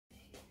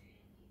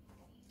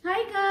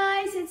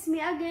It's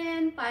me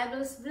again,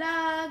 Pablo's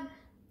Vlog.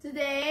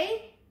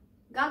 Today,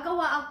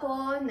 gagawa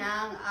ako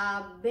ng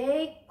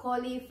baked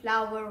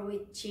cauliflower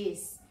with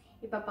cheese.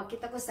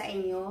 Ipapakita ko sa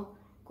inyo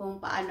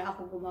kung paano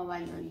ako gumawa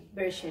nun,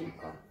 version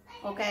ko.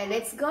 Okay,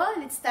 let's go.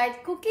 Let's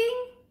start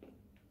cooking.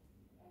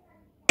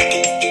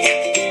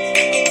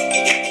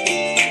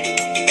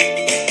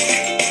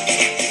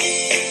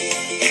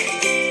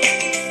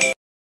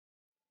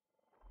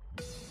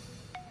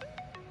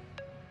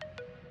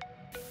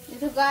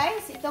 Ito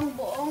guys, itong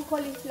buong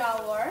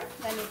cauliflower,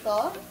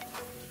 ganito.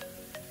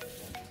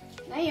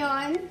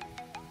 Ngayon,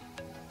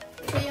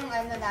 ito yung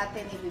ano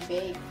natin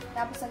i-bake.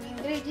 Tapos ang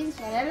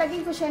ingredients niya,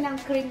 lalagyan ko siya ng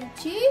cream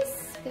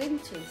cheese. Cream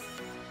cheese.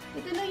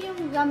 Ito na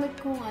yung gamit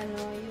kong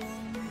ano,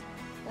 yung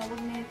tawag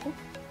na ito,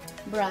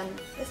 brand.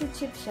 Kasi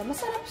cheap siya.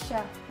 Masarap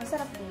siya.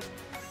 Masarap din.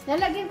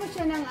 Lalagyan ko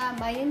siya ng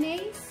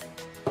mayonnaise.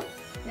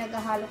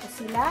 Nagahalo ko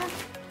sila.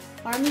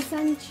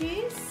 Parmesan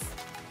cheese.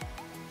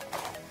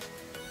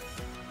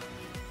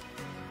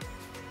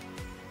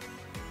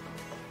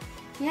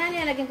 Yan,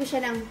 nilagyan ko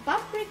siya ng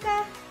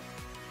paprika,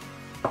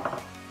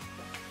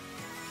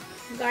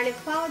 garlic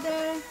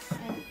powder,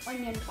 and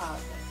onion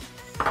powder.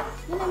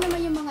 Yan lang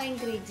naman yung mga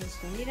ingredients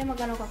niya. Hindi naman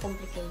ganun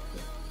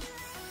ka-complicated.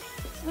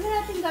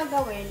 Una natin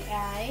gagawin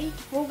ay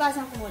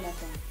hugasan ko muna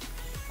ito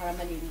para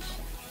malinis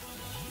siya.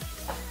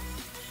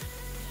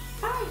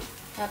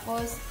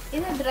 Tapos,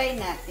 ina-dry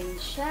natin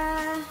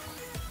siya.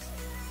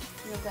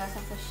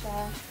 Hugasan ko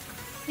siya.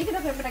 Hindi ko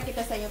na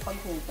pinakita sa inyo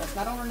paghugas.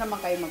 Marunong naman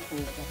kayo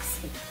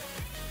maghugas.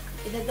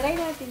 I-dry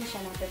natin siya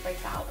ng paper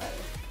towel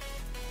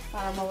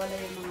para mawala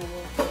yung mga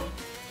water.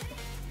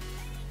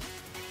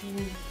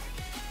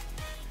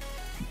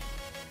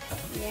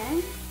 Yan.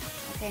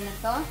 Okay na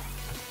to.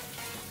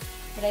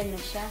 Dry na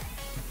siya.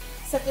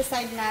 Set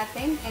aside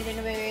natin and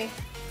then we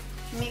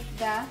make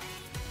the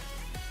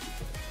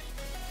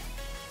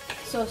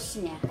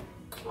sauce niya.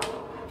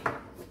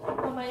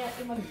 Mamaya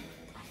natin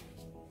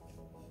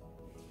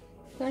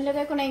so,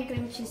 nilagay ko na yung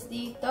cream cheese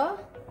dito.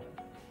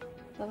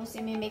 Tapos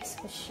i-mix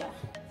ko siya.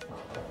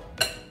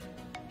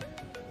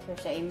 So,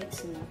 siya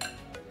i-mix na.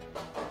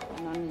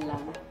 Ano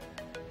lang.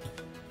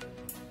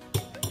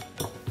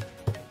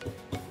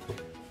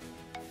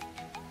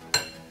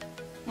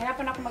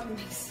 Hirapan ako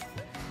mag-mix.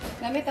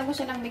 Gamitan ko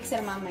siya ng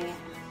mixer mamaya.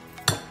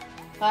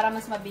 Para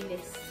mas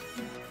mabilis.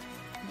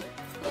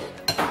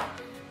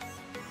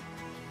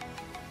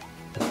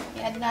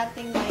 I-add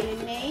natin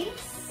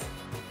mayonnaise.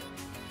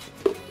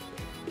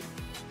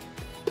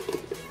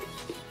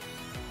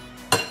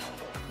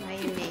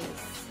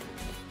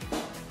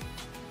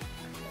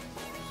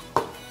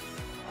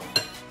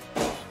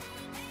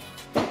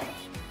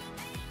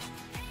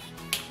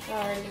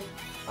 Garlic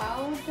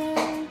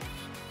powder,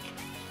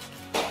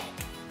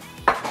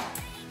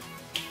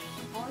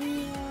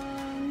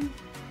 onion,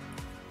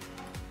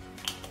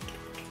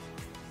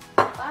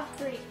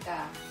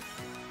 paprika.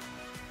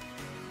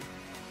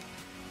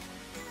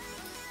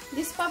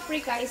 This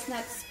paprika is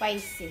not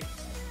spicy.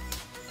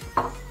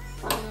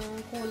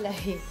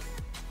 Kulay.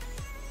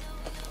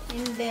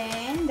 And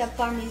then the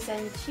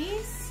parmesan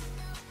cheese.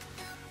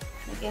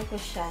 Lagyan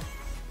ko siya.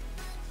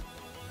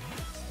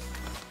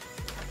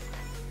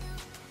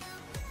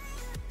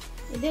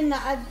 And then,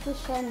 na-add ko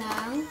siya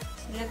ng,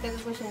 nilagay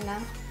ko siya ng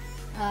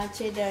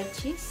cheddar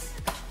cheese.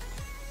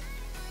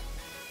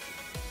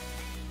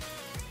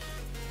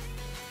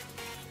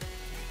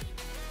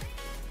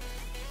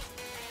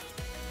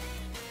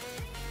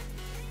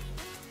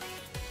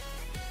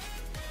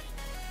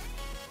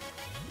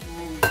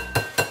 Ayan.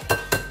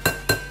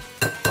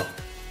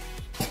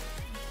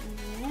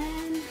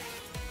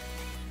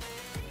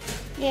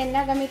 Ayan,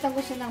 nagamitan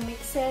ko siya ng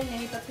mixer.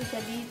 Nilipat ko siya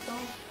dito.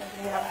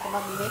 Pag-hirap ko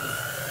mag-mix.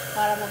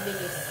 Para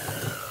mabilis.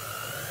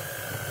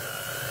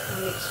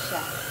 Mix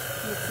siya.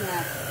 Mix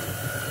natin.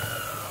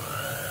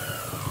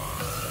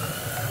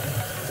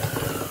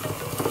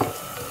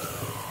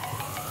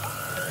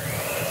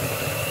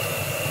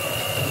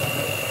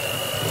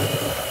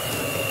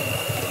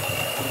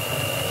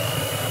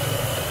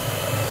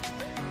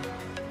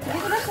 Hindi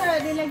ko na siya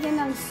nilagyan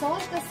ng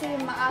salt kasi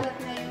maalat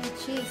na yung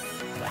cheese.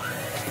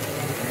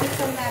 Mix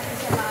natin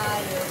siya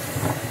maayos.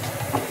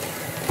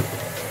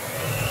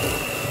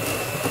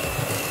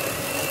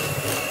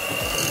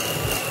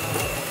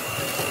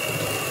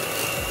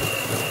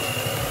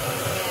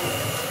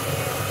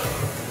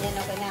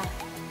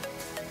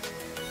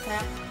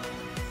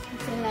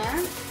 Ito na.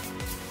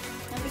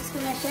 Nabix ko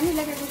na siya.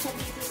 Nilagay ko siya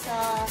dito sa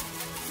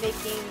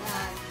baking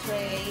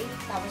tray.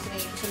 Tapos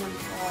nilagay ko siya ng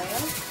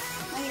oil.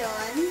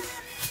 Ngayon,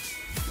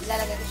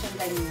 ilalagay ko siya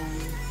ganyan.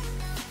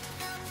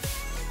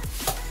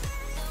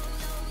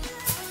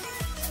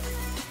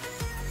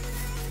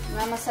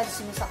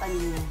 Mamasage mo sa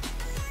kanya.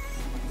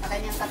 Sa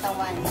kanyang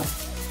katawan.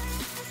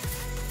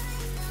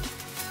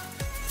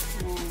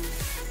 Ayan.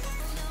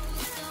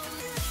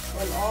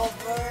 All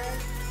over.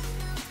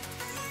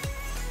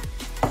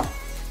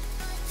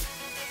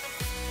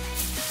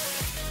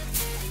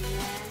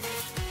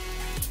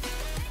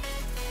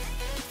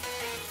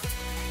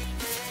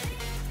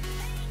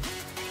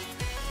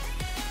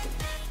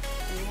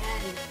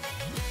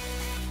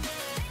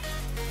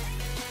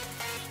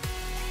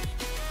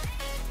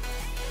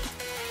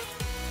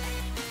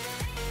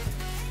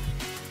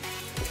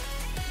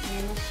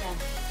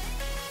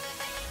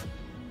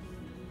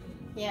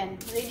 Yan.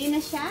 Ready na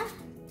siya.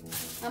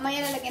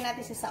 Mamaya lalagyan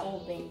natin siya sa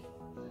oven.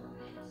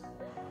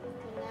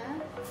 Ito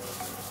na.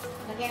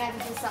 Lagyan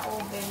natin siya sa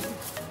oven.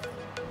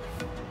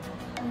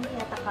 Hindi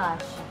yata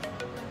kasha.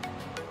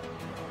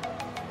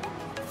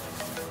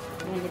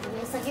 Yan. Ito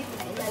na sa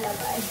gitna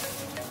ilalagay.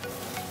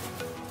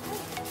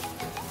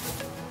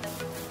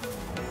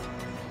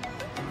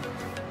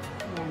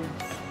 Yan.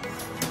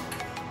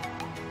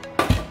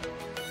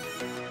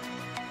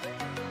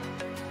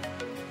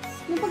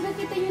 Yung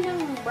pagkakita nyo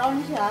ng brown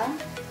siya,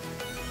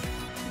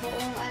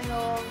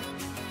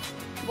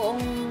 buong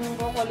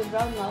broccoli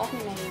brown na, okay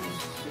na yun.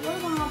 Siguro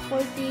mga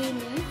 40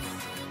 minutes.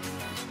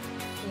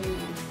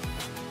 Ayan.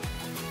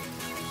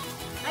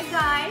 Hi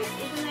guys!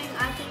 Ito na yung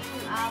ating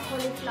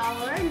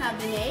cauliflower na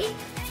binake.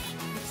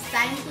 It's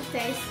time to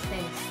taste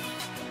this.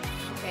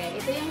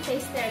 Okay, ito yung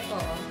taster ko.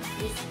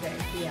 Taster,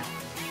 yeah.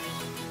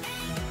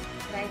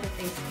 Try to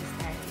taste this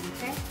starting,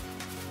 okay?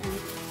 And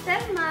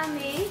tell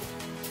mommy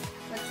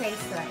what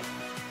tastes like.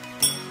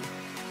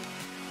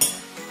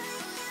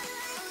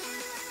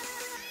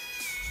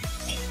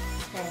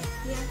 Okay,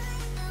 here.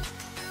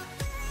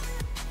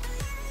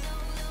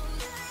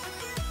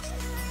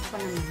 Ako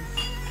naman.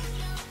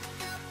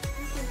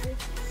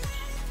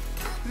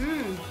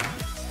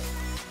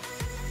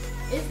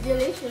 It's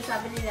delicious,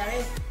 sabi nila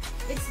rin.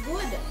 It's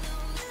good.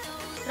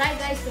 Try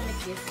guys to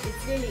make this.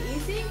 It's really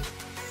easy.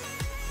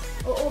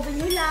 O-oven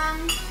nyo lang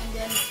and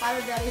then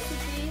follow the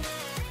recipe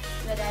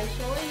that I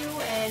show you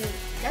and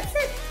that's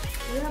it.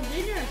 You have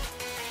dinner.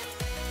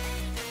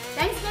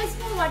 Thanks guys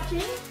for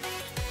watching.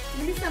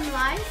 Give me some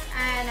likes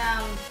and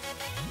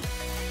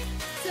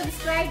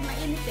subscribe,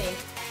 mainit eh.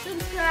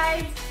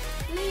 Subscribe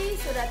please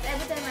so that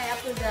every time I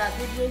upload the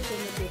video, you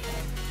will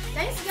notified.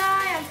 Thanks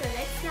guys, until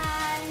next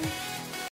time.